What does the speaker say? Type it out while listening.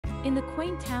In the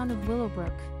quaint town of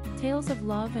Willowbrook, tales of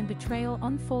love and betrayal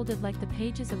unfolded like the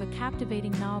pages of a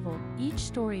captivating novel, each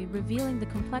story revealing the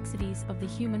complexities of the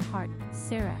human heart.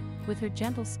 Sarah, with her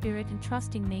gentle spirit and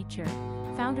trusting nature,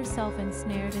 found herself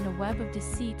ensnared in a web of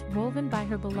deceit woven by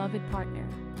her beloved partner.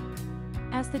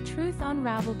 As the truth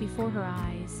unraveled before her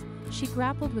eyes, she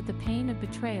grappled with the pain of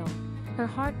betrayal, her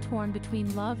heart torn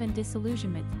between love and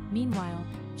disillusionment. Meanwhile,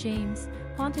 James,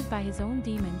 haunted by his own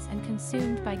demons and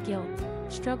consumed by guilt,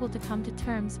 struggled to come to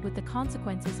terms with the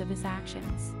consequences of his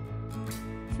actions.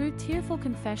 Through tearful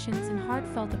confessions and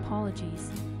heartfelt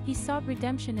apologies, he sought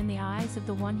redemption in the eyes of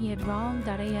the one he had wronged.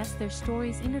 As their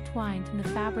stories intertwined in the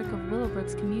fabric of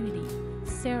Willowbrook's community,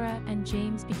 Sarah and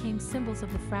James became symbols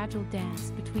of the fragile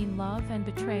dance between love and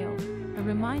betrayal, a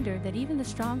reminder that even the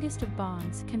strongest of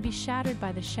bonds can be shattered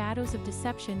by the shadows of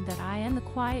deception. And the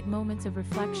quiet moments of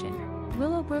reflection,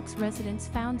 Willowbrook's residents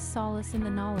found solace in the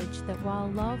knowledge that while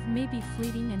love may be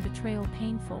fleeting and betrayal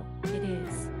painful, it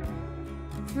is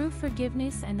through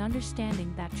forgiveness and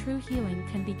understanding that true healing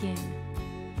can begin.